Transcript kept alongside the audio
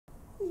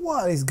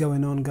What is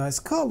going on, guys?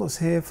 Carlos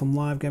here from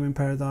Live Gaming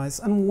Paradise,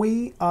 and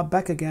we are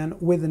back again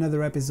with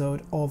another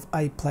episode of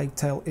A Plague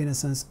Tale: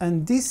 Innocence,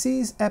 and this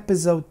is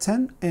episode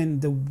 10 in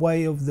the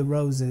Way of the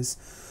Roses.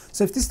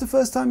 So if this is the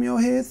first time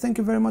you're here, thank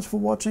you very much for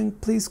watching.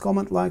 Please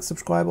comment, like,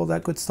 subscribe, all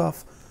that good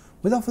stuff.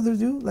 Without further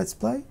ado, let's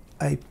play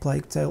A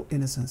Plague Tale: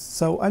 Innocence.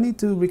 So I need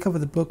to recover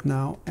the book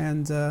now,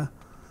 and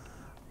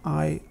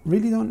I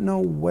really don't know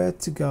where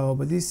to go,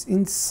 but this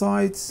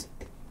inside,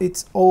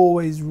 it's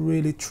always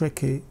really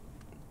tricky.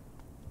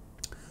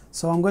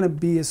 So I'm going to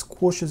be as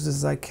cautious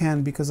as I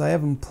can because I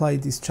haven't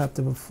played this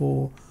chapter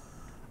before.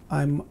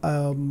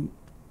 I'm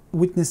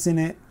witnessing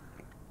it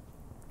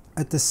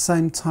at the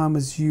same time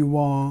as you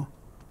are,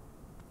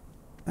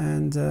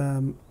 and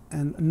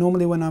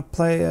normally when I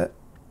play it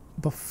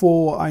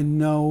before, I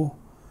know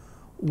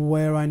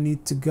where I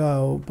need to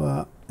go,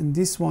 but in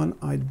this one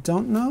I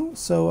don't know,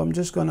 so I'm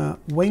just gonna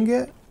wing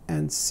it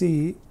and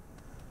see.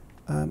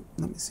 Let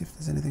me see if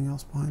there's anything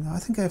else behind there. I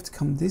think I have to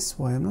come this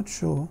way, I'm not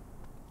sure.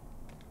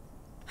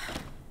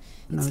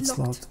 No, it's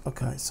locked.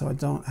 Okay, so I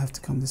don't have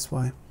to come this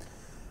way.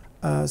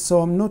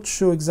 So I'm not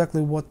sure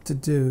exactly what to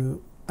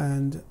do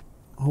and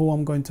who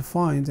I'm going to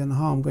find and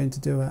how I'm going to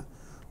do it.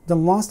 The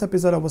last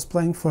episode I was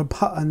playing for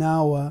about an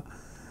hour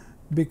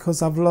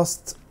because I've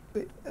lost,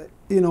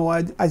 you know,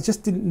 I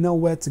just didn't know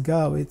where to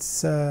go.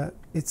 It's a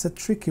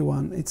tricky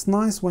one. It's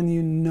nice when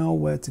you know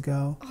where to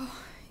go.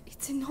 Oh,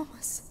 it's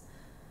enormous.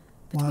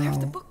 But wow. Where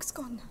have the books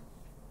gone?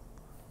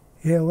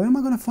 Yeah, where am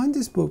I going to find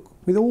this book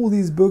with all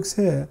these books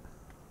here?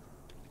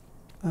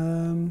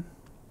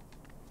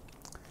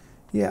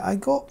 Yeah, I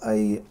got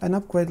an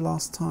upgrade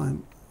last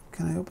time.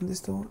 Can I open this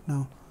door?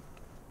 No.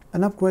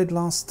 An upgrade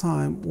last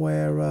time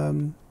where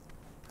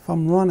if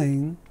I'm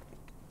running,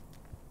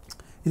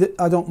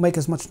 I don't make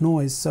as much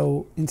noise,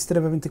 so instead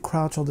of having to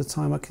crouch all the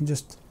time, I can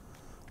just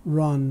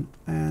run.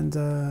 And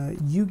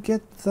you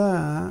get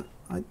that.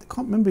 I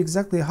can't remember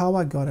exactly how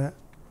I got it.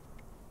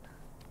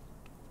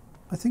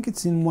 I think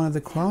it's in one of the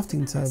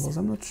crafting tables.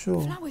 I'm not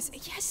sure. Flowers.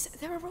 Yes,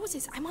 there are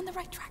roses. I'm on the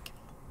right track.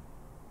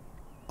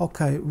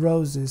 Okay,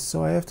 roses.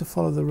 So I have to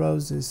follow the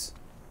roses,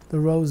 the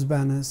rose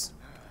banners.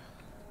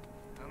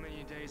 How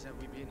many days have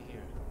we been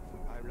here?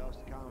 I've lost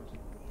count.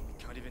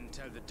 Can't even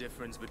tell the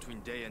difference between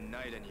day and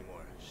night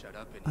anymore. Shut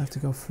up in I have to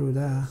go through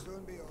there.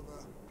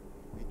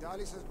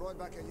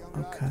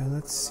 Okay,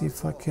 let's see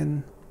if I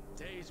can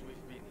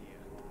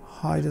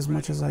hide as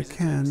much as I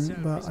can,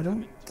 but I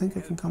don't think I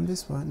can come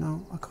this way.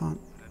 No, I can't.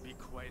 That'd be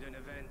quite an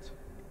event.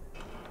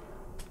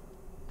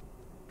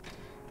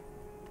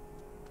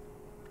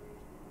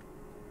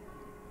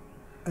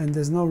 And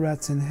there's no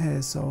rats in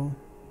here, so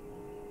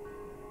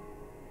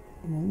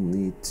we'll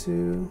need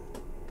to...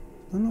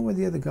 I don't know where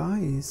the other guy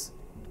is.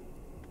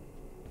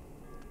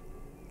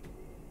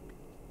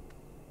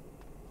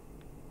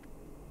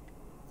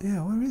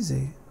 Yeah, where is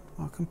he?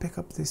 I can pick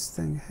up this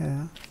thing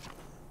here.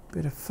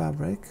 Bit of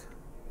fabric.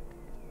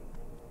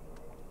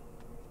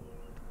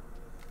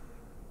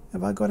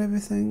 Have I got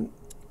everything?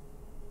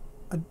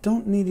 I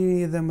don't need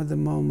any of them at the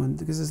moment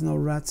because there's no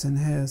rats in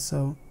here,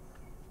 so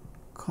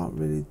can't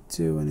really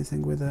do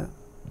anything with it.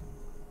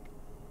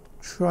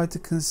 Try to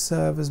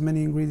conserve as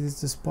many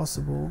ingredients as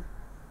possible,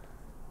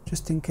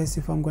 just in case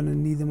if I'm going to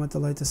need them at a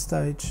later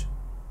stage.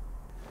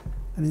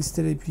 And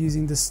instead of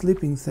using the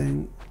sleeping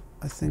thing,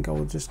 I think I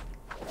will just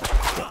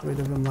get rid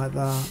of them like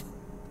that.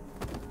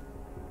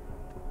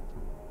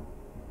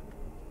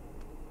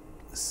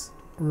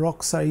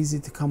 Rocks are easy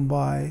to come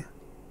by,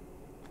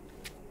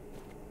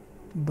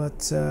 but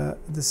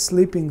the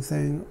sleeping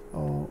thing,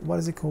 or what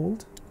is it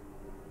called?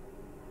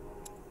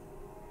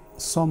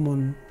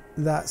 Summon,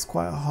 that's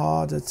quite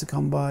harder to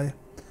come by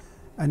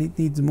and it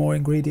needs more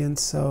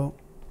ingredients, so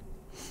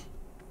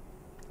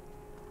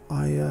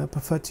I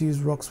prefer to use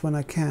rocks when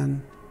I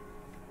can.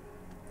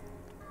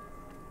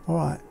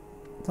 Alright,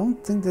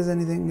 don't think there's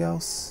anything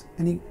else,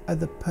 any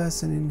other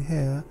person in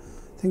here.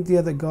 I think the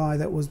other guy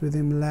that was with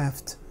him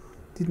left.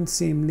 Didn't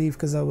see him leave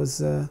because I was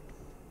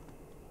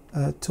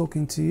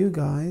talking to you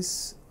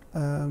guys.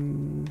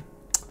 Don't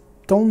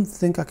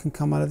think I can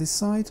come out of this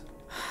side.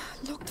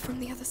 Locked from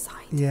the other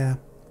side. Yeah,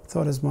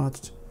 thought as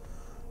much.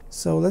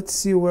 So let's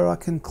see where I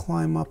can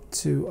climb up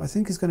to. I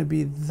think it's going to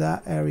be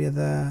that area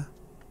there.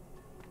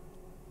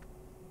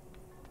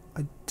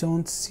 I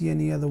don't see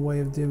any other way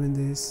of doing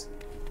this.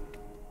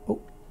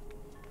 Oh,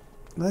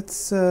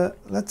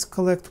 let's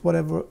collect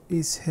whatever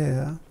is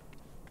here.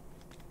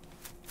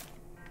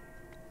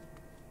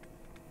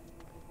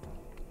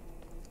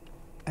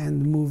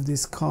 And move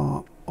this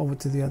car over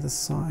to the other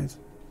side.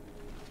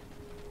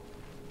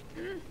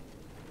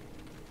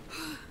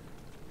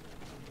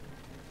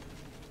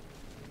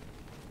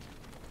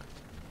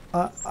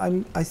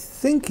 I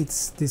think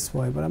it's this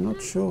way, but I'm not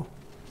sure.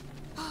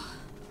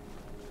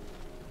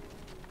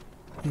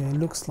 Yeah, it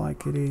looks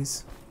like it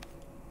is.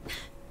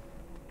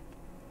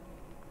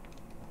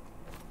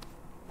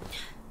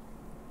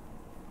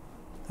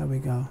 There we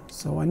go.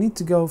 So I need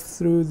to go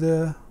through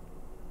to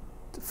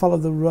follow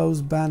the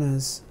rose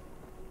banners.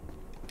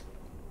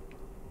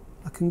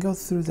 I can go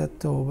through that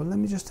door, but let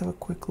me just have a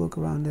quick look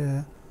around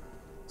here.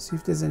 See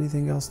if there's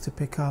anything else to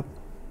pick up.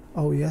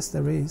 Oh yes,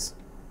 there is.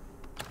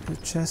 A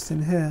chest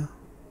in here.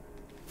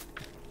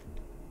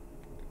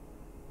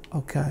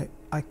 Okay,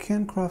 I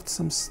can craft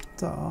some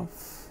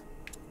stuff.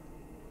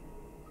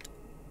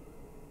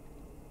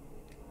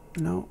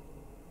 No.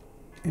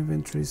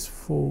 Inventory is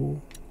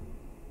full.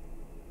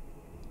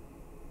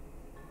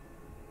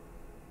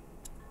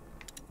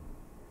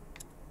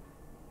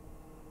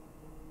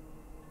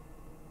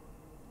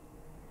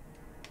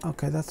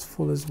 Okay, that's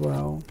full as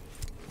well.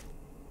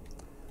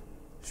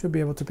 Should be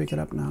able to pick it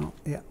up now.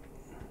 Yeah.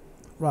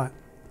 Right.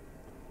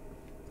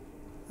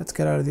 Let's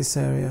get out of this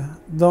area.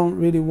 Don't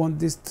really want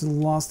this to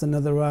last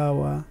another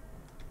hour.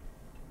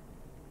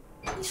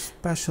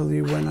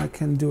 Especially when I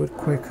can do it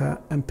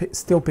quicker and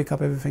still pick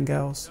up everything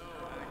else.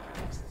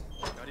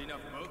 Not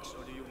enough books,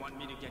 or do you want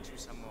me to get you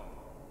some more?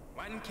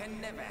 One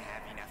can never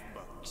have enough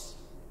books.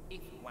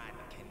 If one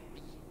can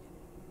read.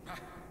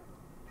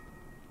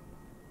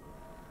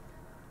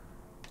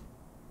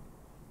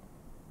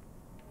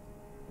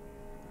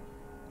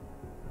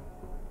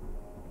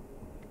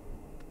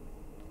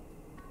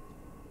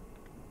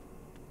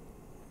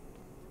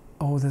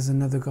 Oh, there's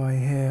another guy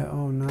here.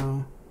 Oh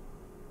no.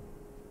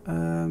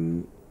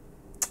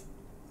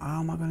 How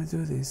am I gonna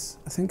do this?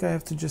 I think I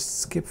have to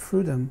just skip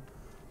through them.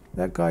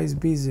 That guy is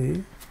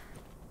busy.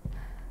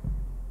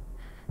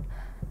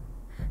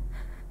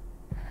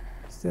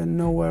 Is there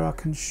nowhere I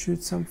can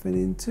shoot something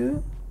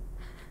into?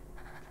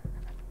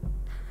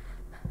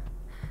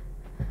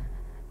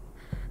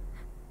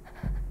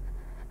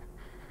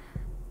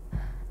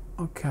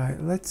 Okay,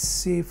 let's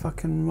see if I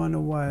can run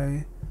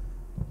away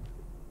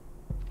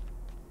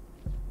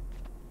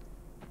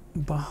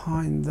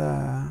behind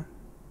there.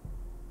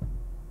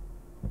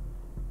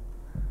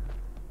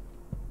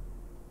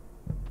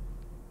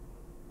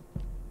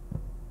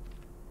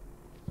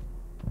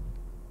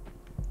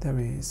 There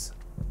he is.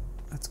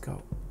 Let's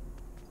go.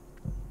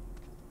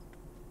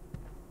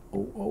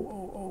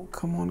 Oh,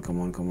 come on, come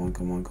on, come on,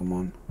 come on, come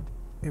on.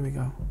 Here we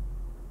go.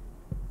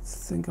 I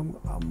think I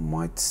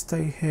might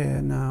stay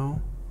here now.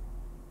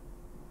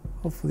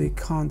 Hopefully he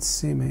can't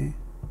see me.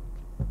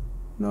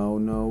 No,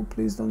 no,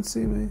 please don't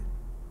see me.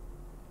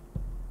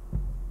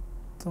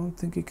 Don't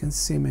think he can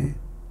see me.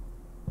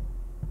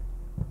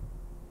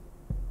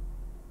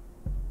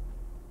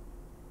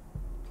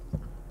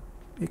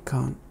 He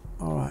can't.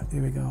 Alright,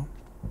 here we go.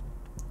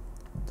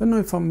 Don't know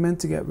if I'm meant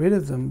to get rid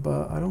of them,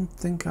 but I don't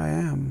think I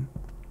am.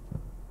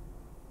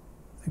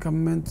 I think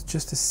I'm meant to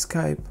just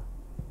escape.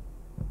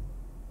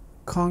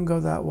 Can't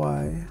go that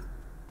way.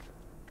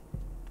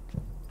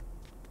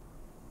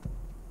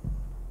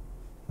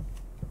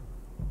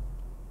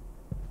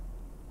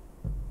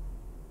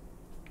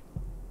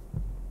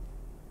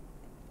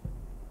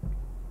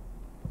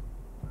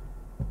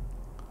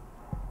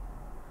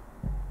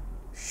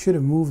 Should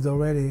have moved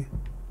already.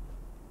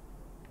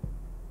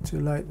 Too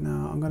late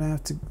now. I'm gonna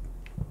have to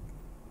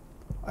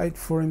wait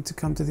for him to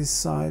come to this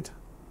side.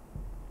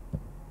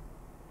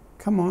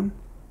 Come on.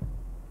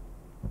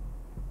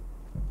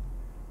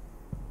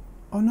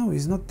 Oh no,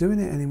 he's not doing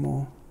it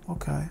anymore.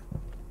 Okay.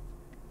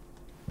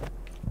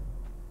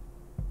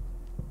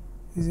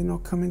 Is he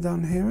not coming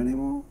down here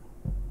anymore?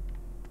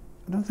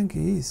 I don't think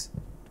he is.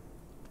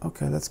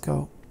 Okay, let's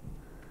go.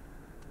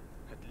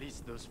 At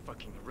least those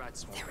fucking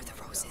rats won't. There are the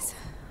roses.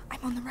 I'm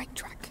on the right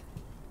track.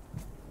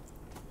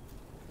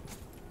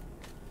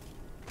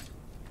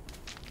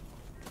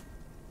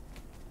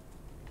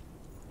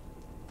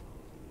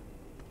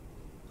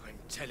 I'm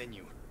telling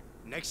you,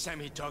 next time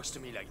he talks to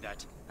me like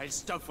that, I'll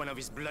stuff one of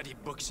his bloody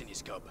books in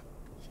his gob.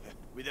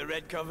 With a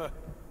red cover.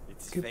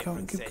 It's Keep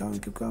going, keep going,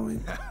 keep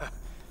going.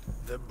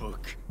 The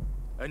book.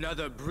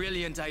 Another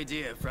brilliant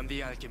idea from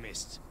the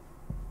alchemist.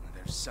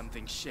 There's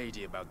something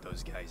shady about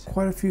those guys.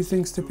 Quite a few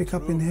things to pick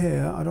up in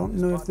here. I don't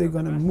know if they're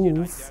gonna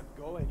move.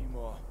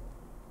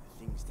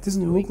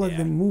 Doesn't look like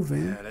they're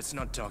moving. Yeah, let's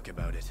not talk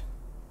about it.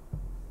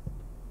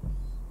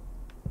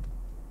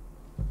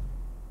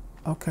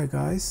 Okay,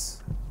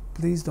 guys.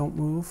 Please don't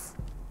move.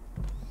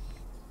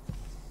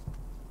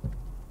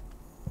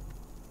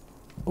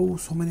 Oh,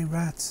 so many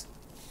rats.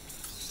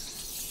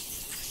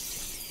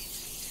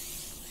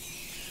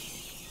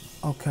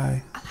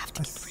 Okay. I'll have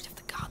to get rid of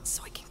the guards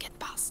so I can get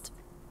past.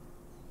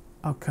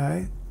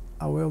 Okay,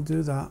 I will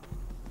do that.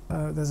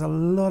 There's a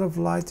lot of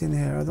light in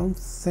here. I don't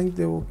think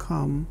they will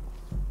come.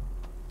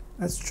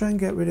 Let's try and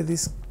get rid of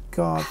this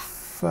guard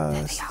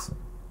first.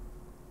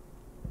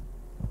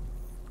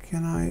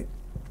 Can I?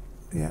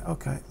 Yeah,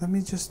 okay. Let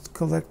me just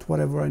collect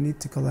whatever I need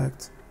to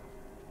collect.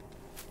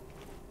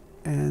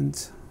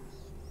 And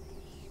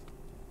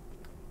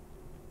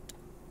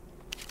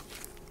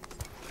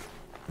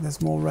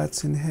there's more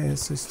rats in here,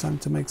 so it's time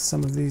to make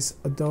some of these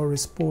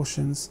Adoris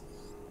potions.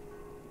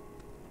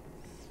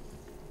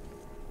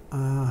 Go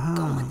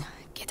on,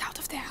 get out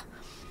of there.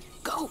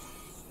 Go.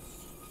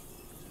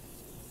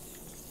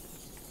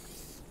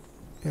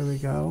 Here we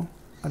go.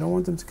 I don't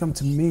want them to come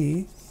to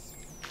me.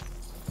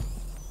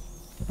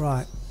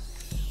 Right.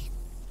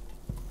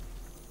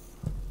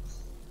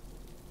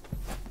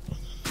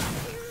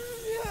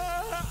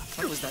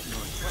 What was that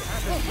noise?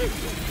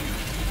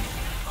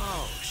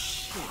 Oh,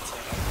 shit.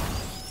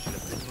 Should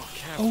have been more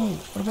careful. Oh,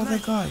 what about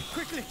that guy?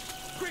 Quickly!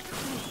 Quick!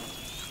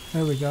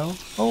 There we go.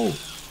 Oh.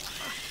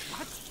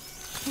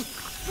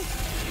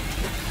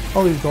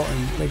 Oh, he's got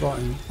him. They got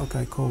him.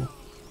 Okay, cool.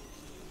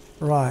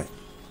 Right.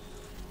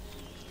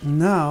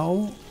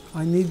 Now,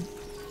 I need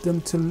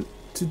them to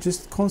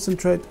just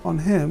concentrate on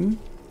him.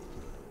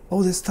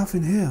 Oh, there's stuff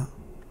in here.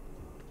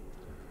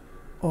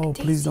 Oh,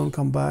 please don't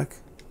come back.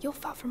 You're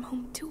far from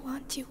home too,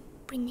 aren't you?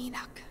 Bring me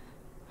luck.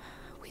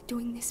 We're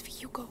doing this for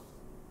Hugo.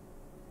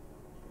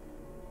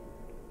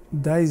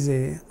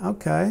 Daisy.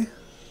 Okay.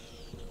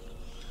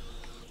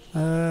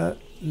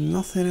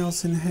 Nothing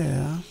else in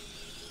here.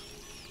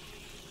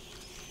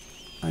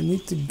 I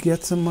need to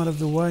get them out of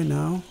the way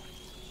now.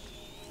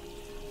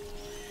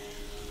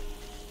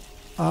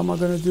 How am I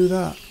going to do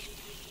that?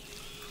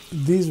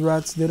 These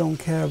rats, they don't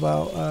care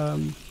about...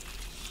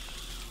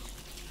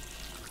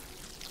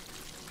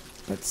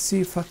 let's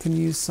see if I can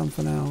use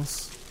something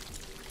else.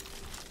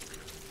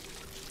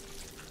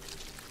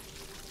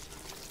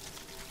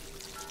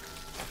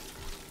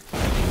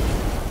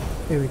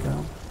 Here we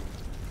go.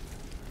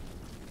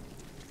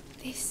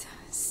 This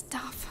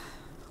stuff,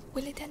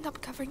 will it end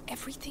up covering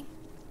everything?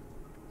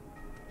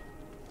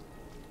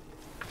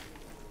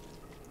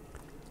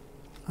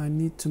 I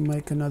need to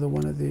make another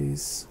one of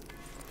these.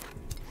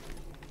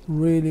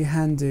 Really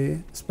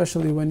handy,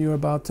 especially when you're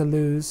about to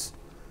lose.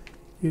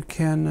 You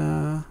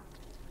can,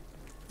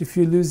 if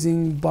you're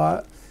losing,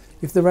 but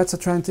if the rats are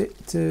trying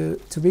to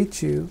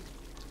beat you,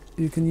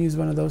 you can use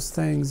one of those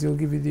things. It'll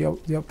give you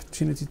the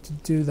opportunity to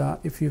do that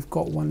if you've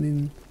got one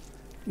in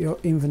your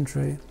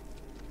inventory.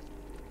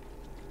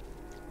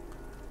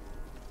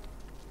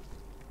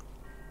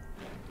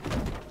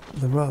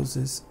 The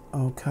roses.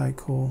 Okay,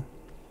 cool.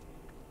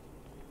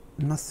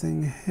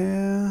 Nothing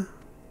here.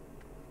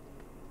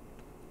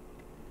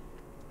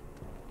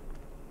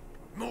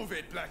 Move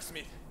it,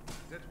 blacksmith.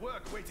 There's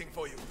work waiting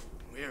for you.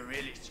 We're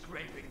really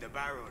scraping the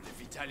barrel if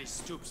Vitaly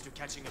stoops to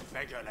catching a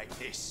beggar like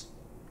this.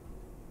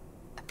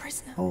 A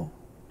prisoner. Oh,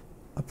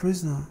 a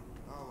prisoner.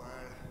 Oh well,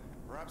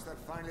 perhaps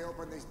that finally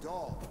opened this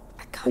door.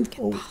 I can't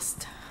get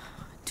past.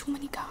 Too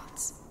many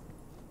guards.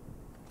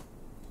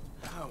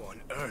 How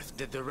on earth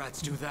did the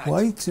rats do that?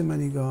 Way too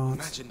many guards.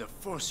 Imagine the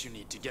force you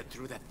need to get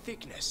through that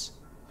thickness.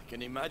 I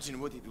can imagine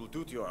what it will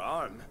do to your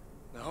arm.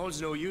 The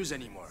hole's no use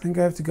anymore. I think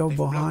I have to go They've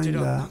blocked behind it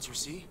up, that. don't you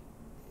see?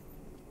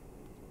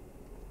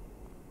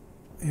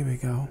 Here we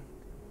go.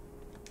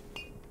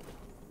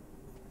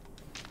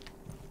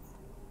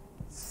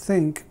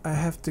 Think I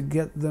have to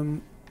get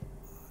them.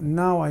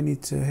 Now I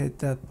need to hit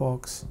that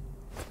box.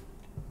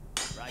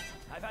 Right,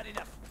 I've had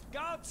enough.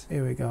 Guards!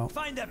 Here we go.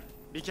 Find them!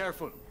 Be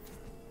careful.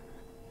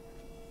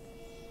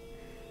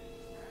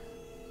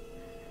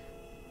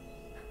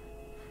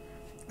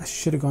 I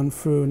should have gone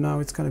through. Now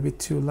it's going to be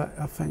too late,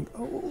 I think.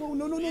 Oh,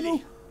 no, no, no,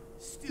 no.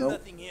 Still No.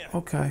 nothing here.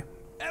 Okay.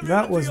 Everyone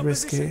That to was your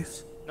risky.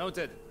 positions.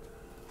 Noted.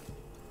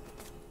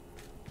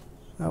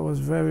 That was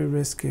very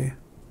risky.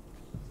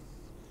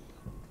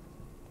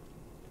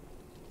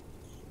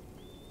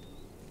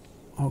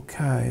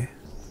 Okay.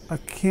 I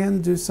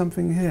can do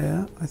something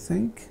here, I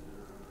think.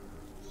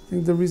 I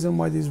think the reason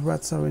why these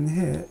rats are in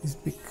here is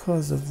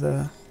because of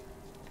the...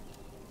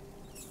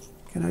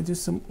 Can I do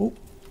some... Oh,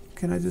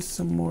 can I do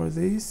some more of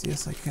these?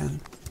 Yes, I can.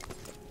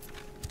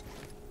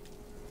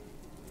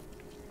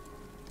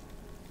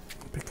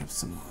 Pick up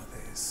some more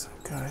of these.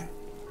 Okay.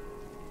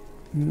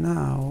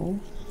 Now...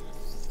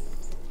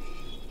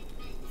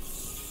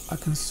 I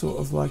can sort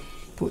of like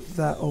put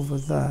that over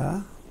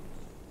there.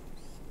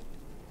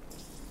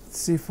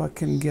 See if I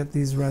can get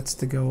these rats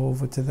to go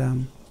over to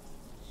them.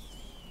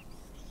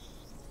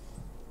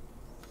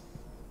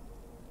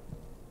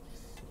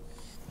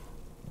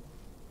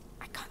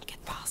 I can't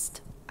get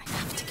past. I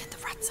have to get the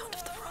rats out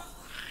of the room.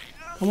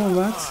 Come on,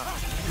 rats.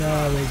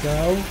 There we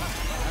go.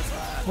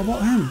 What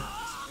about him?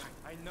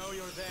 I know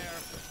you're there.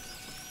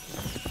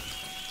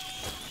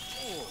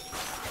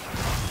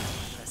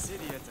 That's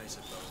idiot, I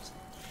suppose.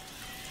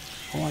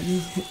 Oh, I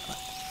need him.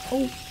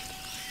 Oh.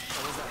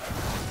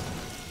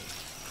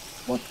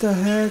 What the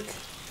heck?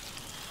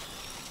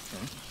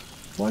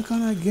 Why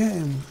can't I get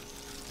him?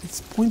 It's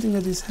pointing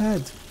at his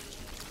head.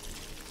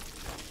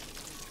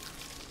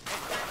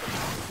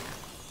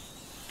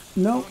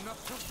 No.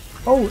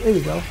 Oh, here we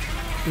go.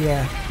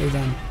 Yeah, they're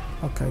done.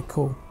 Okay,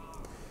 cool.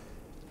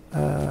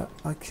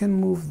 I can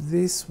move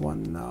this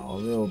one now a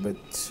little bit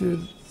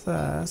to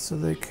there so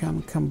they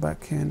can come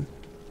back in.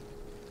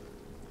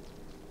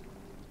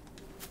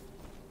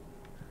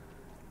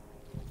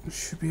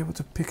 Should be able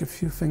to pick a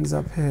few things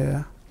up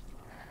here.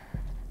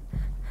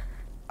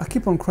 I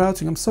keep on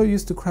crouching. I'm so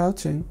used to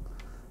crouching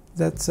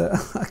that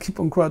I keep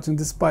on crouching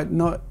despite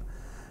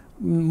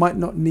might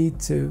not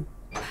need to.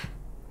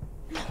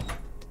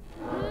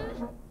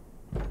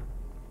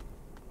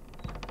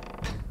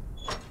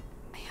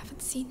 I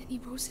haven't seen any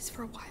roses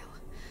for a while.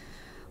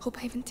 Hope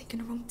I haven't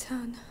taken a wrong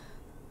turn.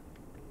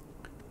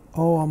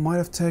 Oh, I might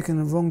have taken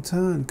a wrong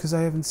turn because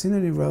I haven't seen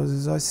any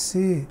roses. I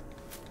see.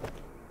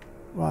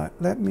 Right,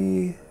 let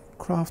me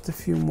craft a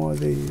few more of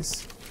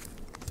these.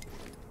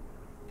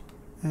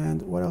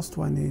 And what else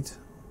do I need?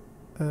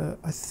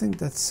 I think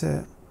that's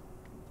it.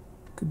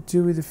 Could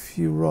do with a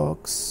few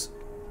rocks.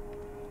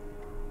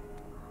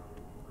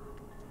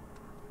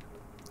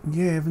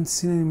 Yeah, I haven't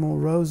seen any more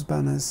rose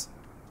banners.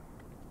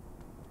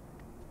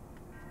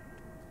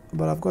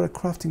 But I've got a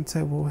crafting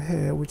table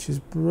here, which is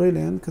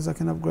brilliant because I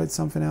can upgrade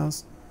something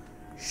else.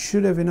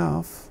 Should have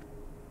enough.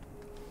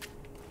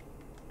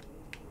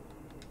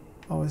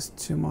 Oh, it's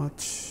too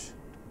much.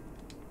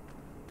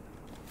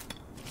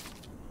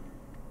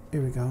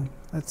 Here we go.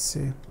 Let's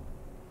see.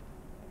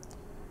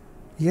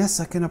 Yes,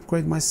 I can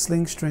upgrade my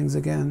sling strings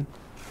again.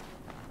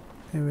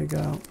 Here we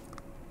go.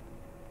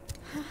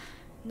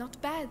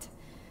 Not bad.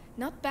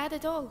 Not bad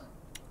at all.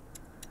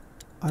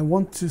 I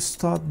want to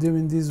start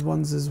doing these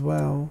ones as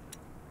well.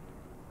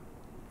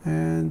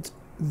 And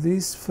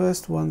these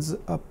first ones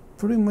are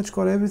pretty much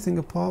got everything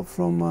apart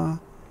from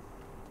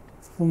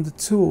the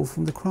tool,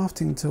 from the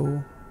crafting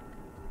tool.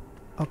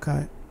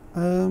 Okay.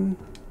 Can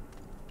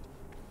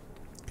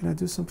I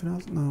do something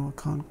else? No,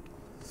 I can't.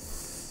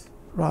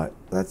 Right,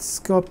 let's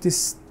go up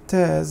these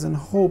stairs and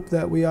hope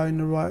that we are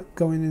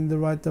going in the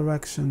right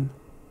direction.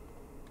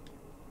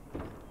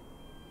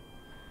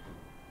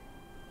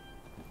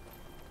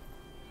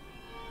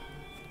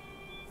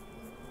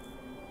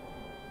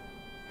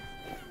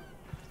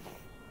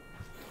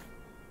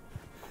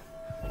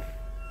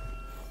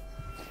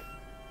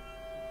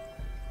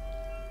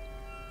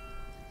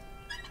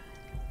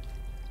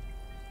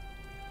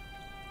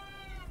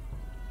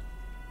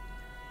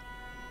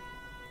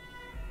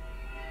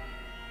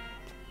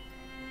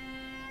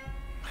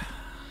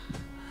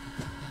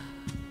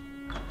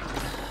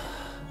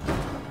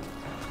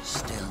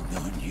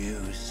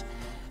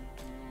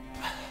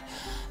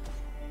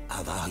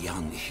 Of our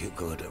young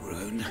Hugo de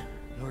Rune.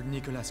 Lord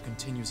Nicholas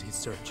continues his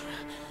search.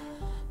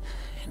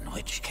 In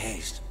which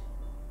case,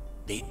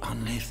 the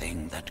only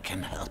thing that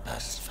can help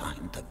us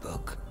find the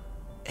book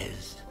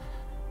is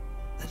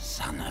the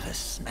son of a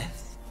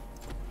smith.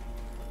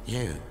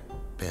 You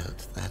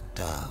built that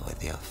door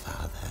with your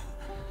father.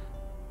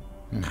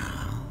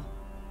 Now,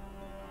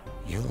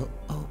 you'll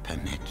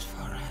open it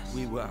for us.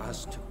 We were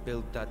asked to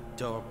build that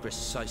door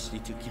precisely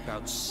to keep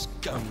out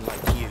scum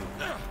like you.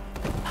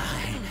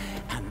 I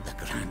am the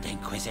Grand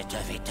Inquisitor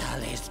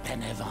Vitalis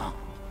Benevent.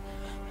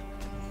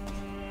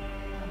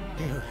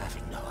 You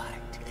have no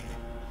idea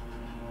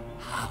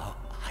how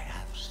I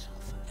have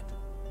suffered.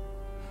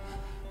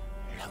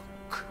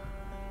 Look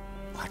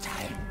what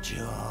I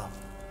endure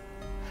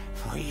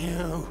for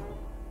you.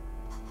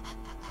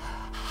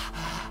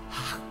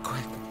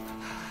 Quick.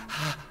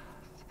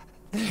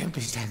 Let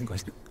me stand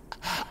with you.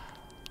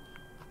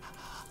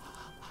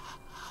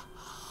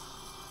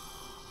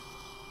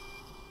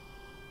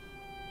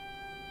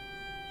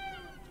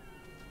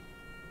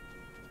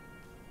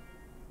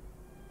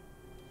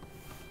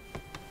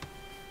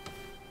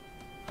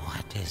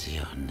 What is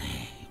your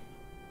name,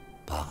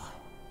 boy?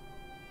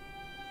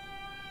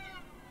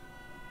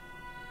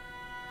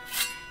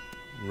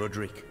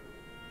 Roderick.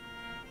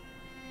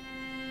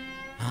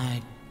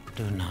 I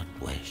do not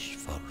wish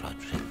for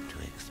Roderick to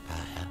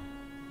expire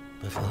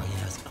before he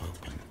has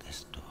opened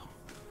this door.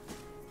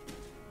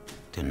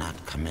 Do not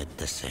commit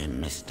the same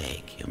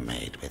mistake you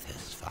made with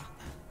his father.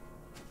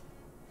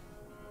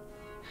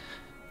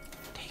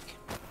 Take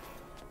it.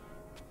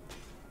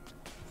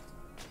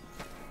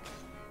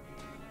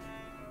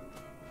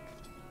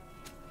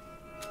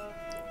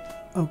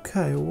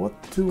 Okay, what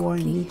do I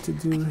need to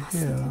do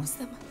here?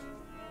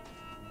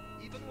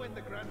 Even when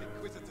the Grand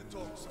Inquisitor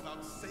talks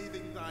about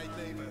saving thy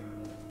neighbor,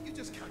 you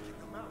just can't keep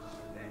them out.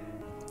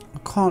 I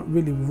can't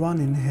really run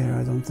in here,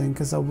 I don't think,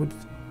 because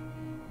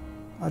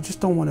I just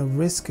don't want to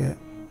risk it.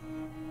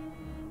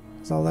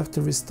 So I'll have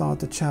to restart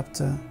the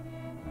chapter.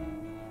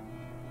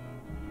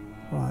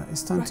 Right,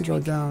 it's time to go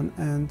down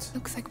and...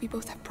 Looks like we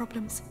both have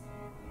problems.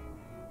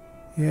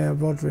 Yeah,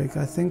 Roderick,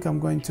 I think I'm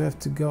going to have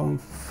to go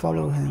and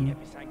follow him.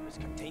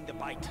 Contain the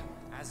bite,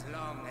 as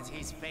long as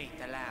his fate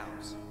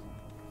allows.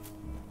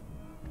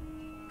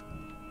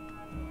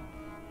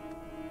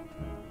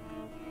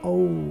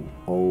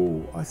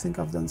 Oh, I think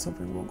I've done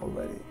something wrong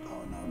already.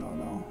 Oh,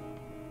 no.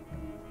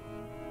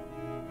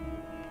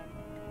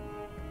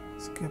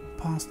 Let's get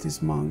past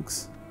these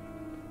monks.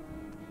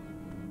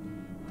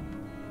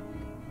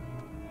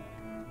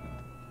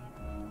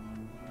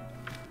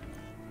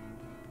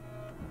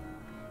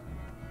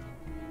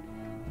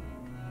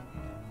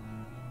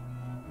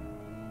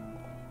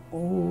 Oh,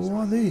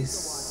 what are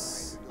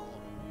these?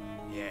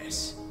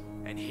 Yes,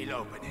 and he'll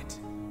open it.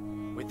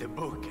 With the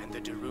book and the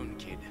de Rune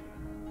kid,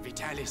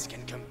 Vitalis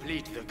can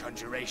complete the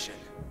conjuration.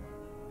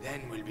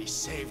 Then we'll be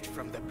saved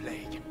from the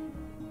plague.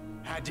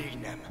 Ad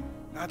ignem.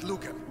 Ad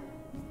lucem.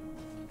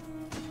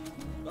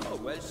 Oh,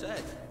 well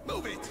said.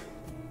 Move it!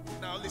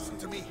 Now listen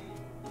to me.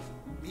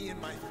 Me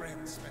and my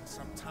friends spent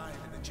some time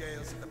in the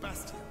jails in the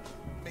Bastion,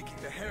 making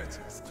the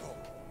heretics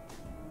talk.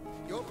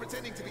 You're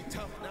pretending to be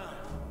tough now,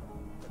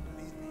 but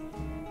believe me,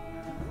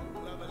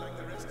 you'll blubber like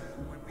the rest of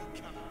them when we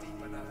come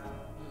deep enough.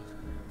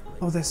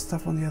 Oh, there's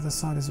stuff on the other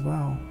side as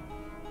well.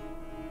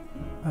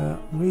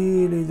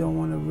 Really don't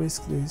want to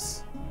risk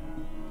this.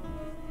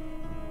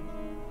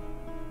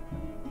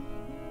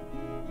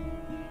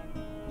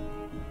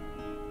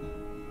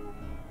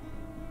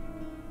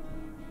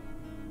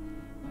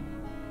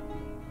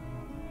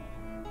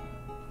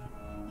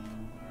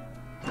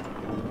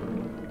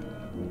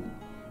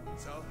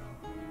 So,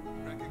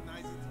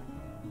 recognize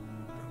it?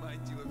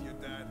 Remind you of your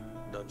dad?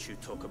 Don't you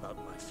talk about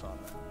my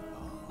father.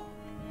 Oh,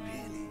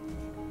 really?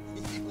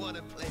 You want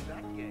to play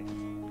that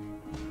game?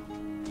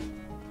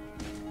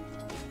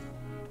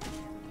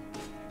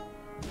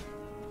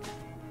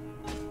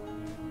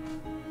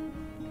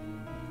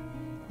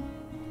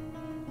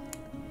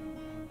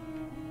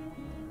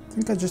 I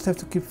think I just have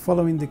to keep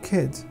following the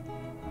kid.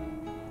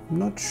 I'm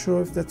not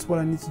sure if that's what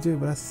I need to do,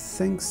 but I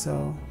think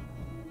so.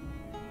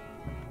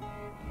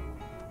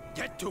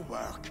 Get to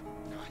work.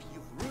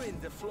 You've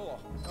ruined the floor.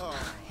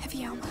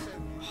 Heavy armor.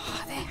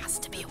 Oh, there has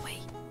to be a way.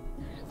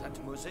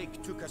 That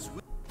mosaic took us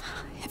with...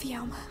 Heavy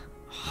armor.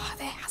 Oh,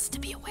 there has to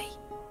be a way.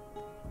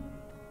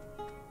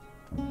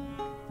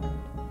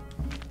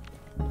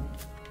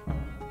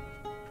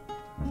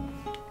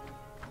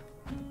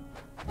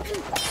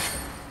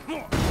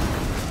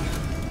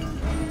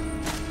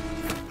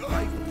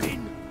 I've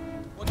been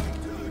wanting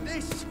to do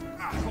this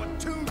for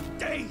 2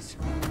 days.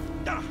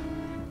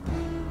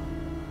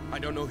 I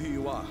don't know who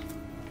you are,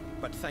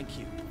 but thank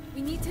you.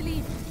 We need to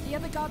leave. The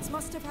other guards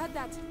must have heard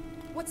that.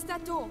 What's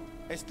that door?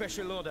 A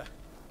special order.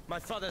 My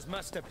father's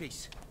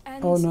masterpiece.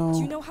 And Oh, no. do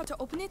you know how to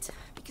open it?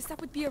 Because that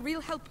would be a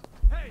real help.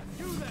 Hey,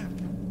 you there!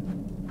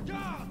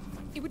 Guard!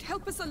 It would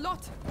help us a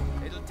lot.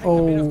 It'll take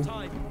a bit Oh. of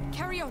time.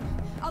 Carry on.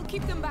 I'll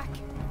keep them back.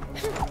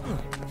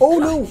 Oh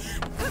no!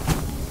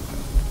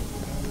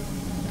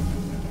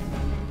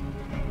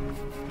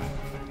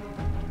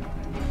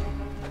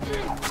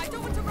 I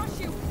don't want to rush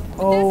you.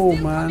 But Oh, they're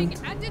still man.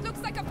 coming, and it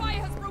looks like a fire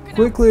has broken out.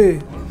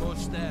 Quickly!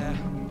 Almost there.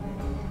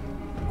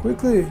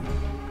 Quickly!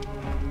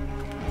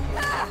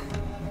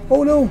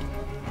 Oh no!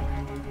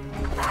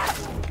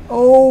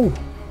 Oh!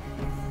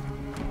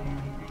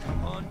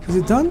 Come on, Is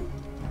it done?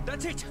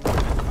 that's it!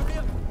 Hurry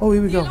up. Oh,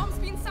 here we The go. alarm's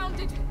been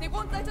sounded. They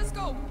won't let us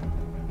go.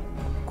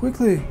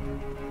 Quickly!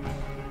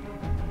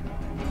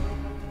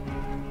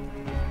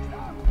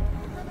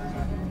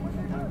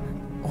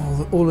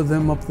 All of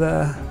them up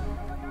there.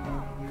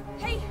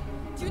 Hey,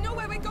 do you know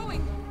where we're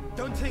going?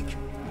 Don't think.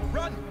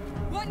 Run!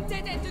 One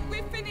dead end and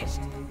we're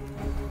finished.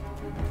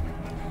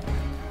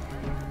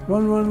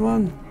 Run, run,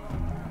 run!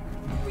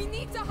 We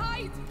need to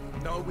hide.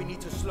 No, we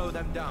need to slow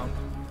them down.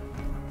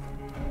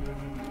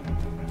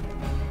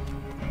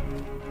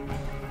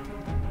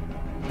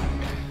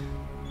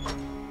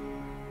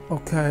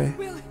 Okay.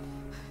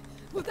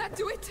 Will that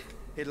do it?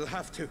 It'll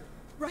have to.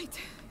 Right.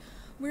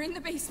 We're in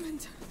the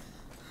basement.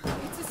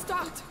 It's a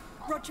start.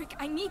 Roderick,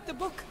 I need the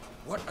book.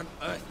 What on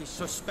earth is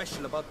so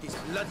special about this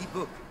bloody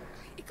book?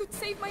 It could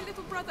save my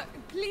little brother.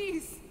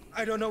 Please.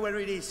 I don't know where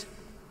it is.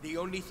 The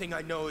only thing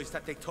I know is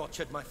that they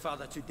tortured my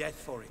father to death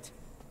for it.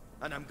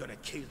 And I'm gonna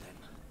kill them.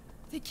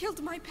 They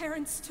killed my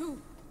parents too.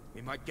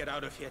 We might get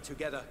out of here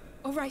together.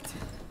 All right.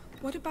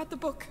 What about the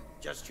book?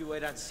 Just you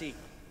wait and see.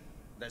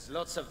 There's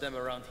lots of them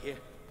around here.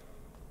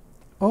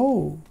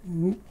 Oh,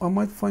 I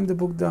might find the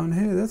book down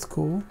here. That's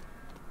cool.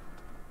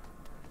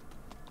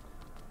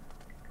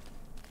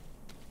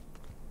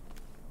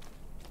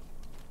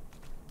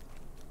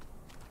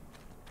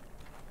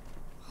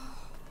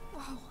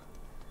 Wow.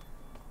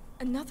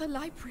 Another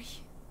library.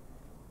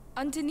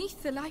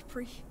 Underneath the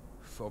library.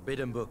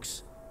 Forbidden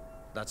books.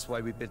 That's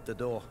why we built the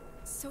door.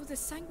 So the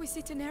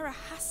Sanguisitanera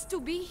has to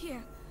be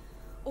here.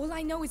 All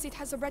I know is it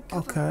has a red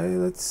cover. Okay,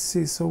 let's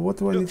see. So what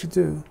do I need to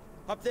do?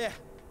 Up there.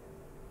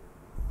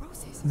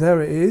 Roses.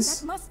 There it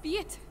is. That must be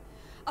it.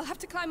 I'll have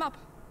to climb up.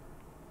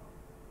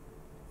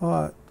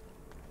 Alright.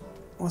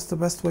 What's the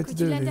best way to Could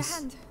do you lend this? a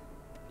hand?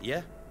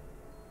 Yeah?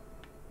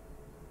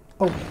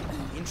 Oh,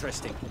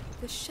 Interesting.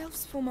 The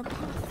shelves form a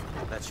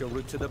path. That's your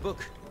route to the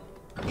book.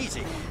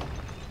 Easy.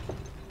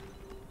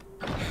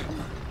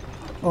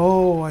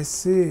 oh, I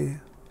see.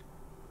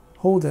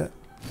 Hold it.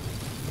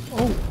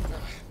 Oh,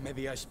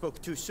 Maybe I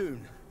spoke too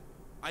soon.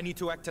 I need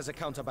to act as a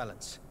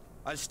counterbalance.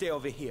 I'll stay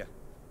over here.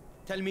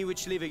 Tell me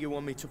which lever you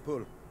want me to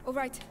pull. All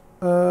right.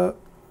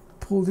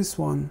 pull this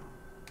one.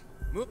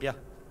 Move. Yeah.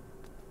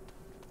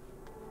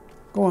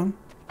 Go on.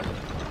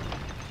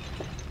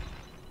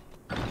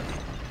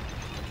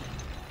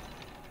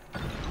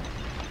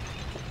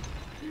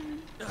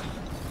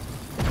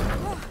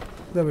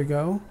 There we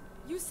go.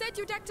 You said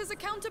you'd act as a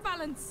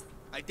counterbalance.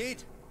 I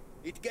did.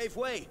 It gave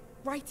way.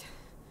 Right.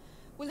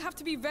 We'll have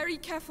to be very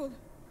careful.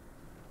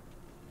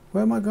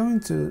 Where am I going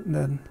to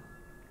then?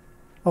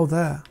 Oh,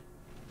 there.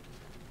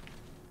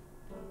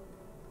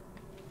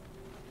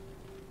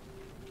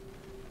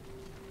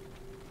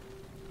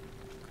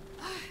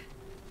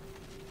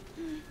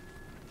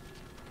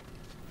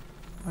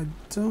 I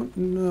don't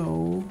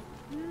know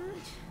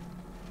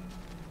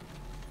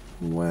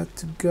where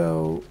to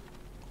go.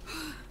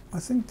 I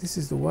think this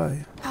is the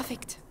way.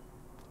 Perfect.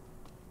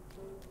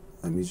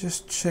 Let me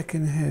just check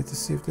in here to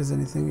see if there's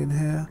anything in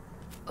here.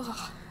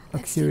 Ugh, A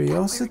Let's see that, where it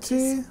curiosity.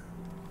 is.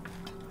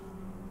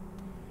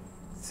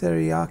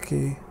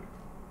 Teriyaki.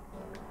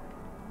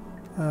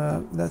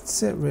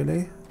 That's it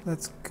really.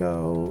 Let's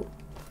go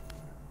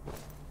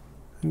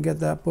and get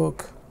that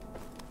book.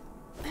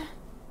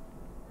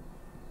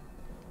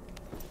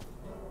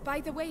 By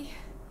the way,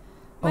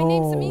 my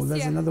name's Amicia.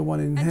 There's another one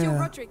in and here. you're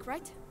Roderick,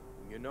 right?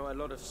 You know a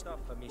lot of stuff,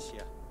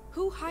 Amicia.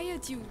 Who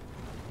hired you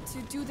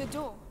to do the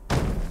door?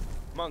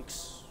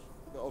 Monks,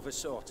 of a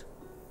sort.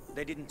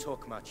 They didn't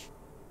talk much.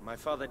 My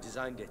father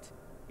designed it.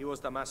 He was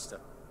the master.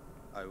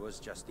 I was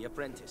just the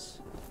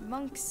apprentice.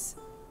 Monks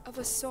of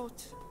a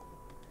sort.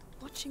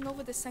 Watching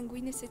over the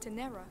Sanguinis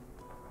Itinera.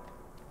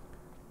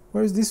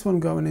 Where is this one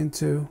going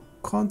into?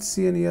 Can't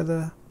see any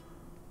other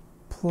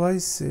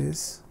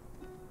places.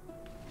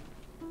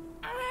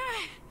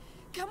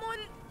 Come on,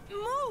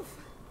 move!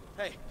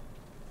 Hey,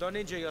 don't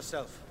injure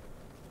yourself.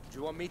 Do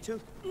you want me to?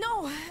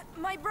 No,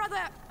 my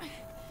brother.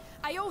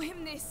 I owe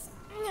him this.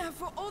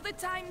 For all the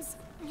times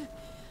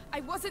I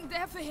wasn't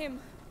there for him.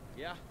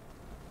 Yeah?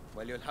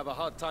 Well, you'll have a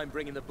hard time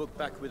bringing the book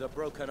back with a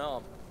broken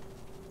arm.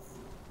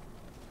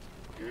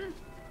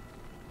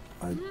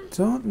 I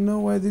don't know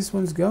where this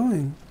one's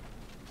going.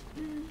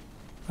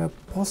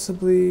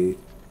 Possibly...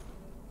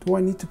 Do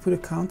I need to put a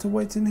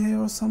counterweight in here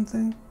or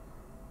something?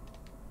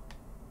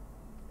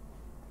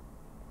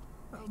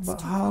 It's But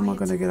too how am I quiet.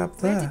 going to get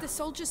up Where there? did the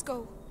soldiers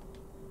go?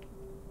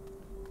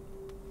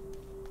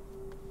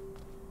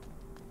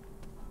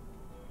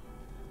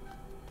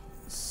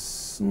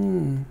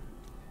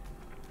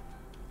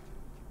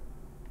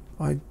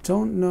 I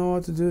don't know how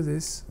to do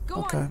this. Go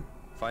okay. on.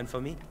 Fine for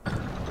me?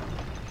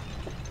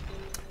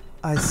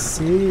 I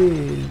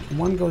see.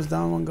 One goes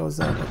down, one goes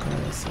up. Okay,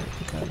 I see.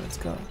 Okay, let's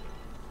go.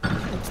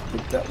 Let's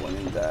put that one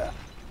in there.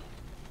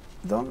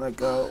 Don't let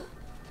go.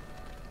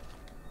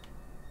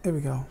 Here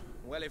we go.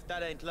 Well, if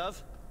that ain't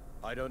love,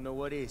 I don't know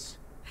what is.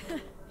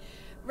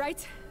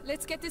 Right,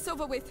 let's get this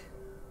over with.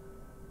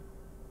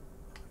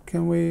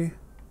 Can we...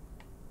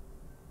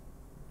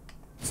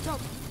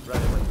 Stop. Right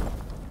away.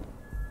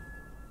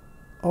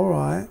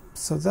 Alright,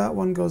 so that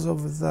one goes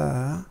over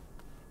there.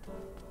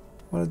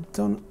 Well, I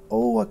don't...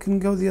 Oh, I can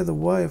go the other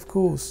way, of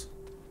course.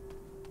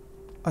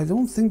 I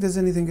don't think there's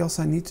anything else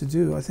I need to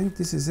do. I think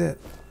this is it.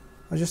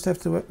 I just have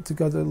to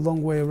go the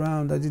long way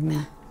around.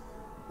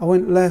 I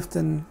went left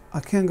and I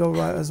can go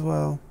right as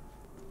well.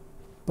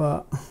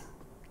 But...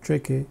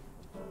 tricky.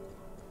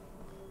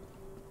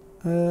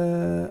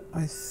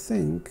 I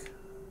think...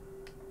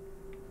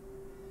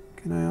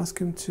 Can I ask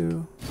him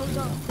to... Hold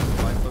on.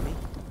 Fine for me?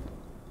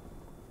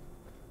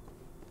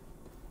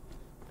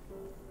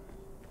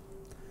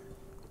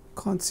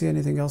 Can't see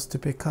anything else to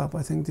pick up.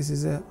 I think this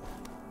is it.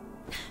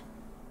 I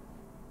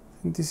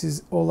think this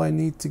is all I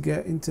need to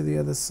get into the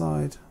other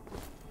side.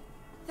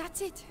 That's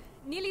it.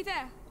 Nearly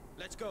there.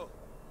 Let's go.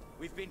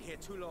 We've been here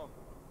too long.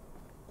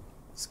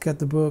 Let's get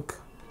the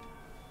book.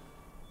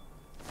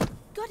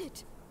 Got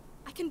it.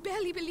 I can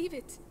barely believe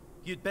it.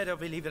 You'd better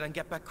believe it and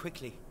get back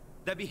quickly.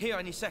 They'll be here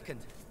any second.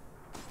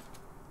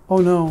 Oh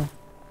no.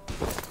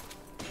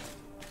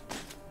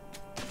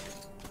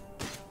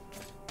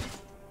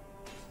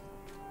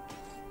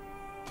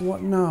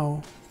 What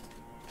now?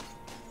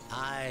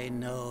 I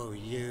know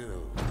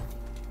you,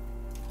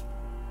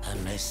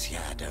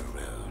 Amicia de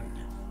Rune.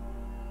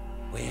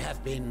 We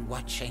have been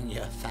watching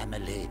your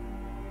family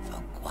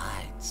for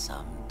quite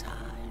some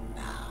time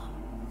now,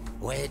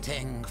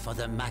 waiting for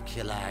the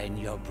macula in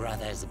your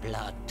brother's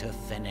blood to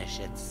finish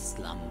its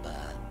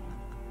slumber.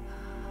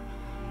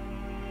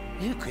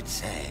 You could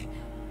say,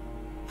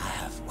 I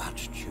have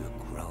watched you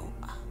grow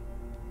up.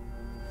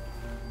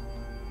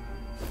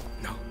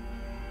 No.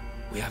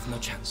 We have no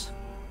chance.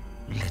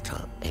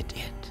 Little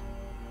idiot.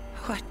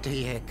 What do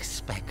you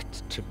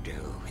expect to do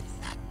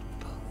with that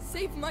book?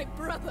 Save my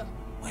brother.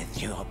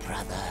 With your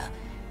brother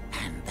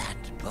and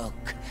that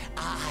book,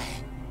 I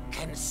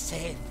can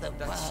save the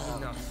That's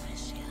world, enough.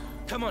 Amicia.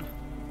 Come on,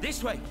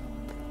 this way.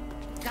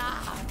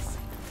 Guards!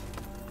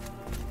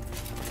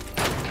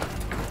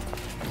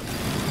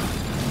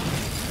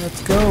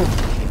 Let's go.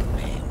 You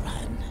may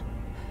run,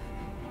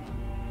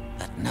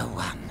 but no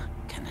one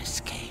can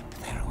escape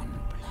their own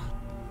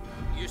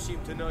blood. You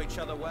seem to know each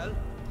other well.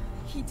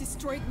 He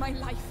destroyed my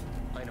life.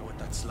 I know what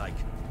that's like.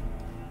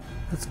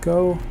 Let's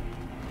go.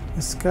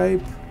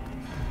 Escape.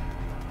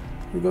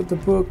 We got the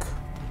book.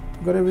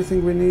 We got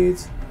everything we need.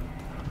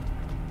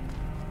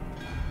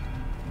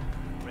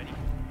 Ready?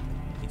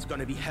 It's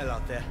gonna be hell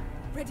out there.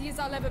 Ready as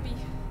I'll ever be.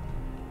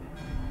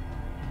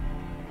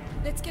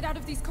 Let's get out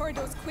of these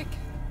corridors quick.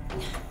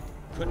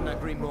 Couldn't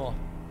agree more.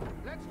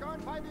 Let's go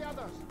and find the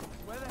others.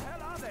 Where the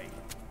hell are they?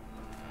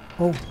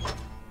 Oh,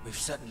 We've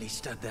certainly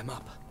stirred them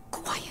up.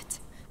 Quiet.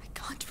 I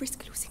can't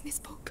risk losing this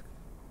book.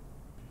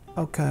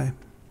 okay.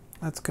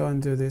 Let's go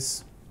and do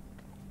this.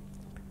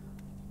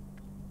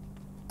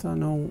 Don't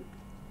know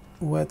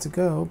where to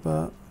go,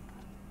 but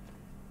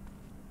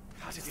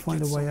How did it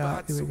find get a way so out.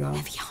 bad Here we so go.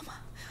 Heavy armor.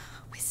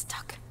 We're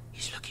stuck.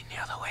 He's looking the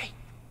other way.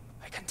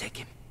 I can take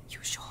him. You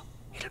sure?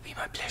 It'll be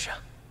my pleasure.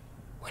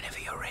 Whenever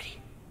you're ready.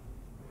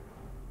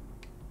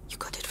 You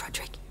got it,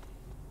 Roderick.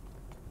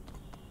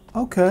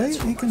 Okay,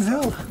 he can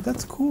help.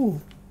 That's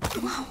cool.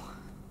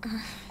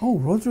 Oh,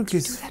 Roderick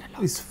is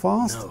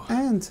fast No.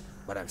 and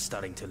But I'm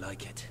starting to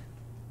like it.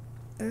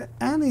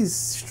 he's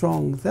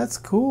strong. That's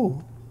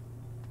cool.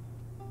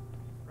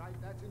 Right,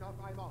 that's enough.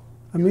 I'm off.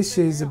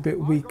 Amicia is a bit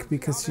weak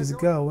because she's a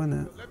girl, isn't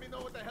it? Let me know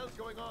what the hell's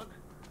going on.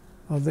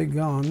 Oh, they're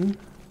gone.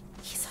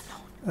 He's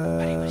alone.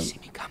 But he will see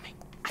me coming.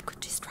 I could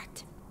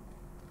distract him.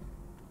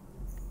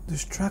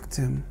 Distract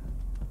him.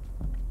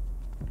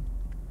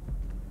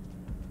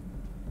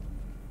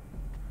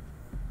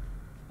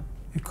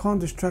 You can't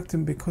distract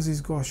him because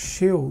he's got a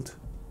shield.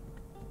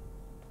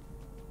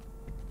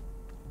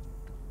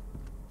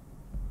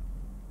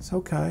 It's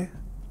okay.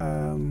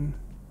 I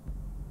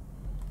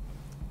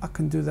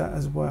can do that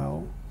as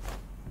well.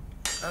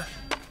 Huh?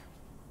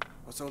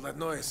 What's all that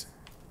noise?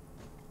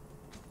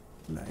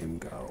 Let him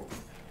go.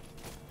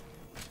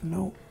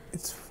 No,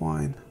 it's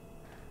fine.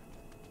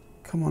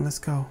 Come on, let's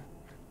go.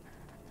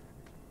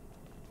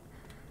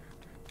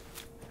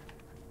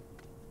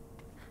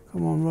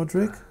 Come on,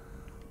 Roderick.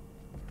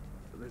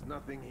 So there's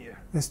nothing here.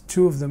 There's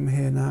two of them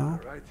here now.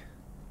 All right.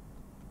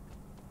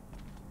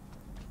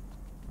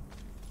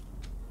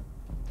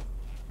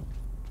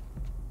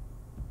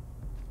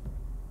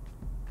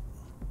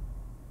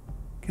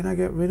 Can I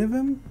get rid of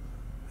him?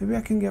 Maybe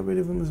I can get rid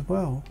of him as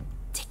well.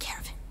 Take care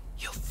of him.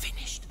 You're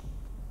finished.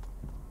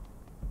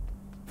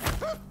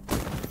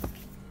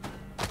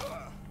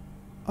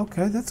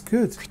 Okay, that's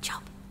good. Good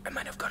job. I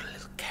might have got a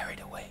little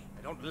carried away.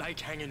 I don't like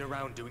hanging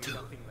around doing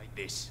nothing like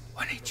this.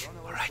 One each.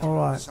 All right. All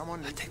right, I'll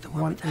take the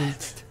one with the hand.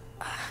 each.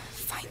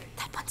 Fine.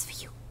 That one's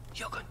for you.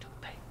 You're going to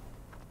pay.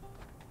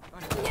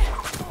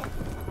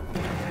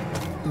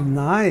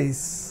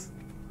 Nice.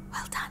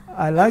 Well done.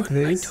 I like I'd like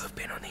this. to have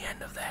been on the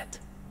end of that.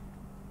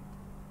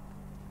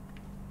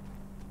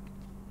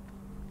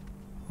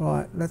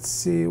 Right, let's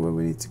see where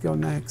we need to go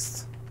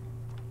next.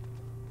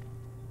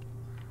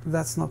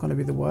 That's not going to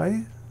be the way.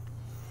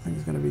 I think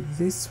it's going to be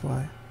this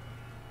way.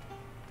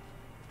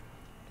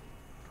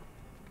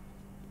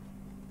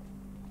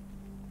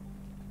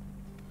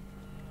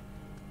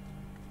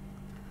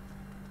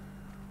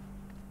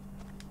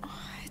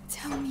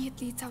 Tell me it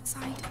leads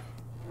outside.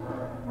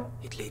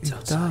 It leads It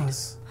outside.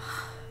 does.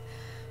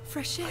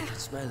 Fresh air. I can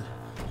smell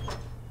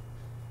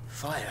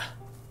fire.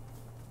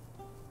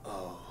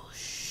 Oh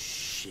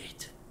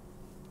shit.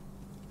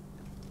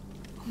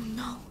 Oh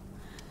no.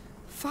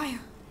 Fire.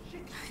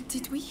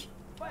 Did we?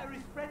 Fire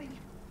is spreading.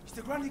 Is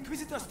the Grand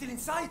Inquisitor still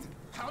inside?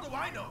 How do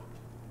I know?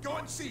 Go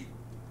and see.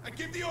 And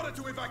give the order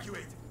to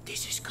evacuate.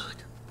 This is good.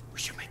 We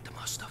should make the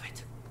most of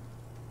it.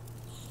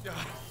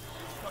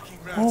 Fucking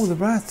rats. Oh, the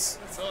rats.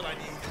 That's all I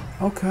need.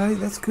 Okay,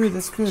 that's good,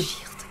 that's good.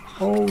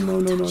 Oh, no,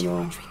 no, no,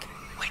 no.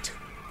 Wait.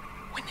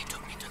 When they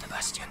took me to the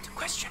Bastion to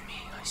question me,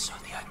 I saw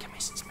the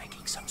alchemists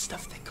making some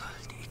stuff they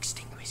called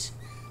extinguish.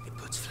 It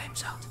puts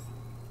flames out.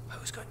 I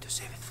was going to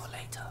save it for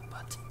later,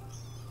 but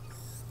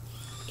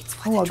It's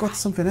Oh, I got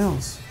something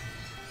else.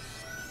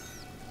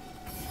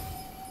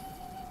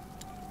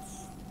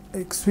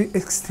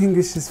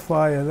 Extinguishes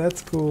fire.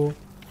 That's cool.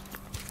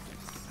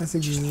 That's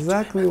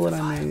exactly what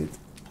I need.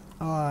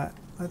 Alright,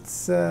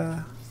 let's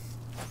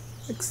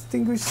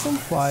extinguish some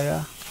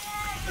fire.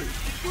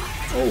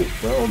 Oh,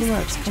 where are all the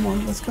rats? Come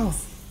on, let's go.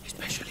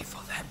 especially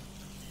for them.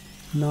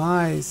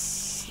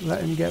 Nice.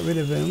 Let him get rid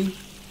of him.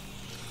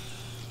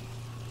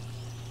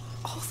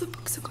 All the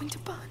books are going to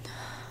burn.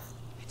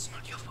 It's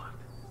not your fault.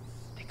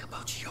 Think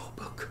about your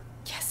book.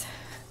 Yes.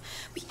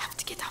 We have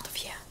to get out of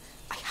here.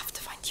 I have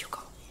to find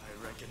Hugo.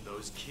 I reckon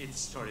those kids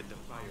started the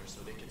fire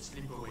so they can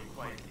slip away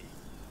quietly.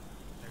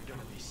 They're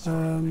gonna be sorry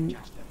when I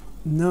catch them.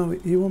 No,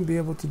 he won't be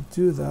able to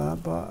do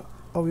that, but...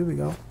 Oh, here we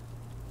go.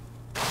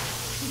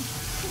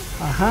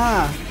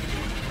 Aha!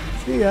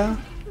 See ya!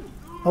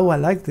 Oh, I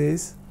like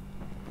this.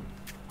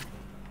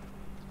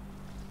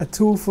 A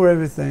tool for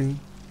everything.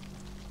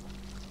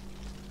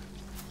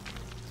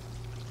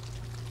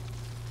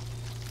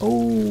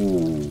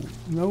 Oh,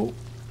 no.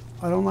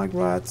 I don't like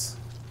rats.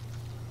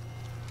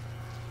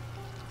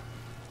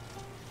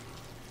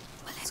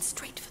 We'll head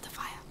straight for the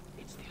fire.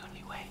 It's the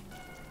only way.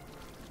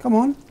 Come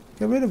on,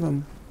 get rid of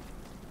him.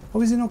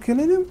 Oh, is he not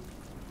killing him?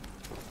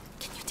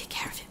 Can you take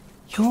care of him?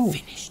 Go. You're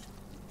finished.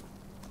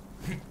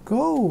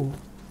 Go!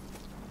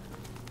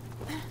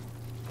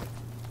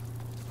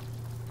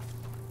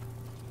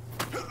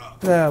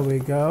 There we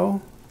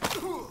go.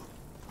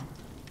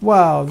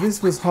 Wow,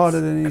 this was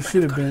harder than it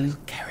should have been.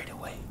 Carried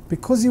away.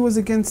 Because he was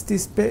against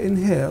this bit in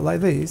here,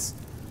 like this,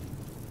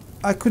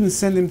 I couldn't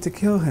send him to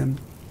kill him,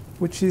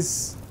 which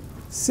is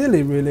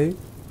silly, really.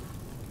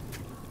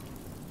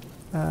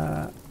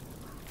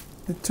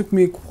 It took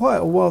me quite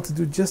a while to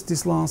do just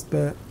this last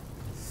bit,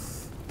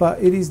 but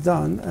it is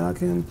done, and I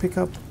can pick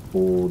up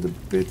all the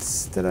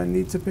bits that I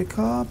need to pick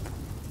up.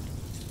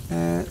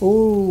 And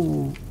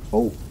oh,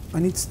 I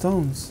need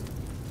stones.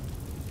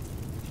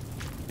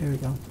 Here we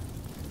go.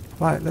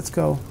 Right, let's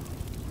go.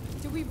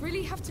 Do we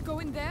really have to go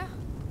in there?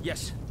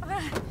 Yes.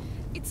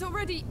 It's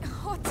already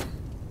hot.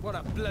 What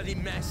a bloody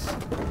mess.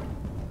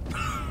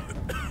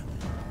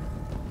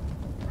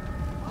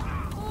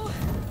 Oh,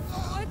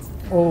 what's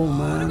Oh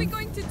What are we man.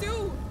 going to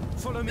do?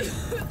 Follow me.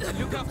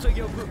 Look after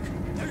your book.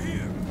 They're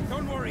here.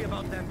 Don't worry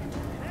about them.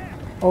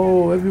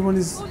 Oh, everyone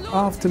is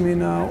after me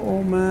now.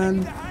 Oh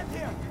man.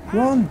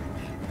 Run!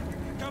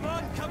 Come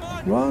on, come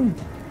on. Run!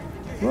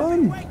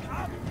 Run!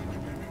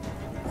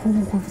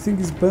 Oh, everything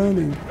is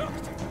burning.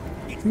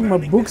 I think my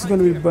book's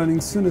gonna be burning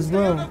soon as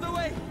well. Out of the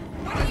way.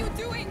 What are you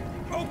doing?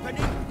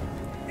 Opening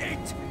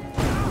it.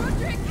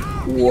 Roderick!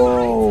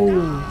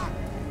 Whoa!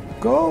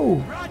 Go!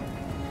 Run.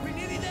 We're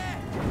nearly there.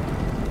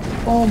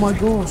 Oh my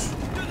gosh. To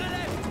the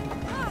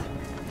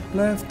left.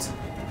 Left.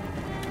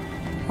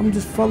 I'm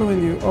just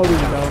following you. Oh, there we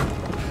go.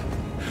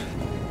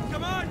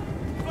 Come on.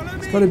 Follow me.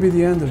 It's gotta be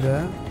the end of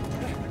there.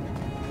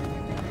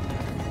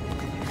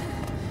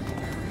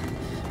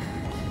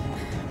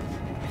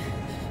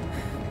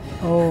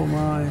 Oh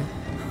my.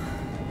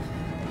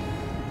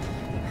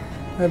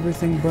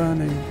 Everything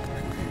burning.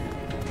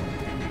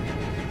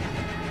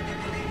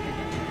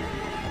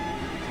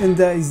 And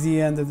that is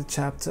the end of the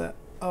chapter.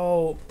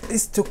 Oh,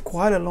 this took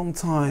quite a long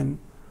time.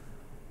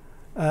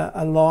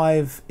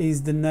 Alive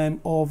is the name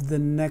of the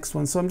next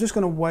one. So I'm just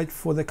going to wait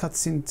for the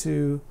cutscene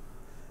to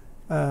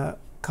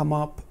come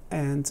up,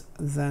 and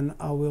then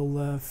I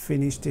will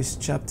finish this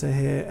chapter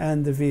here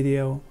and the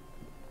video.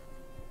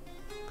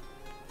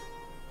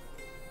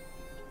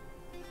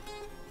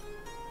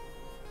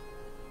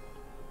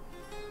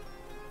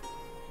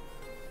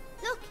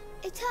 Look,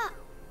 it's up.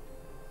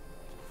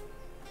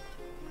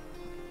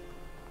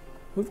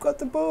 We've got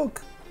the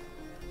book.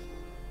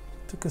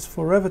 Took us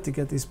forever to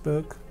get this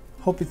book.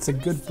 Hope it's a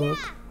good book.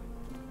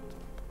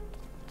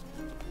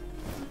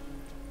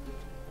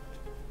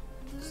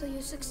 So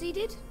you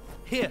succeeded?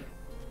 Here.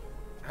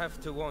 Have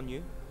to warn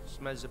you.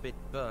 Smells a bit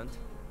burnt.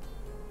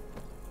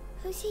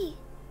 Who's he?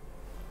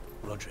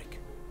 Roderick.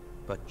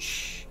 But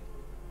shh.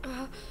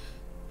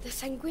 The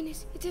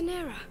Sanguinis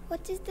Itinera.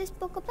 What is this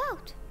book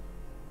about?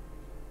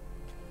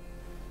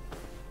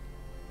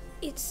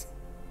 It's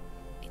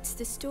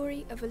the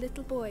story of a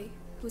little boy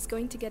who's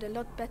going to get a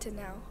lot better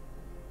now.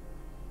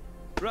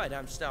 Right,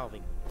 I'm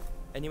starving.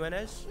 Anyone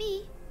else?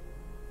 Me?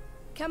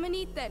 Come and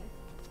eat then.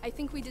 I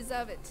think we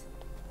deserve it.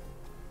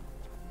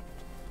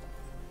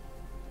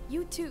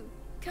 You too.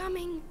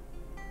 Coming.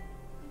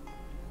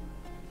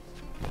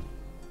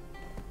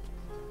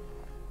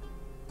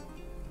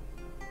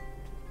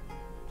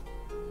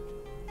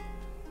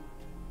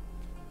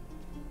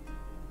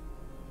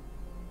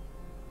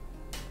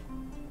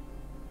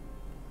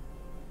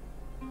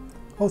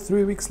 Oh,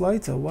 3 weeks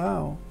later,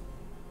 wow.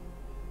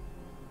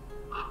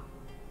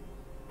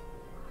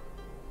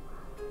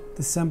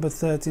 December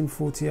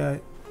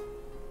 1348.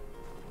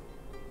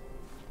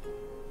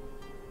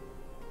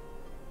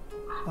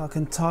 I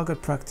can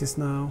target practice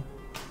now,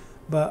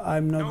 but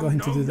I'm not going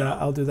to do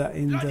that. I'll do that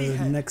in the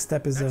next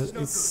episode.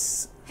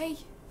 It's Hey.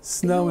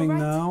 snowing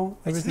alright? now.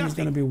 Everything's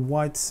going to be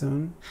white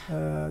soon.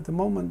 At the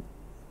moment,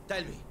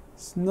 Tell me.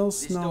 there's no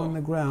snow on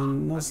the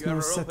ground, no snow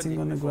setting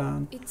on the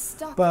ground. It's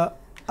stuck. But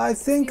I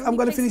think the I'm only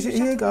going to place finish in it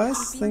the here, shuttle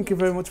guys. is Thank you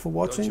very much for Don't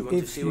watching. you want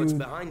to If see what's you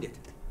behind it?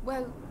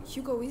 Well,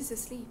 Hugo is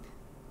asleep.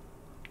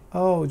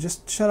 Oh,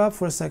 just shut up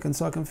for a second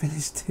so I can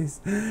finish this.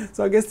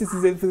 So I guess this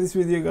is it for this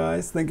video,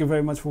 guys. Thank you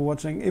very much for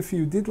watching. If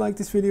you did like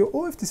this video,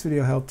 or if this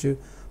video helped you,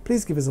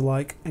 please give us a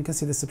like and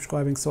consider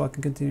subscribing so I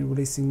can continue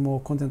releasing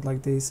more content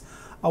like this.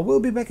 I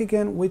will be back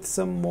again with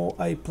some more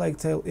A Plague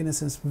Tale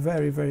Innocence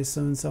very, very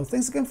soon. So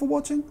thanks again for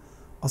watching.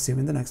 I'll see you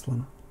in the next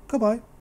one. Goodbye.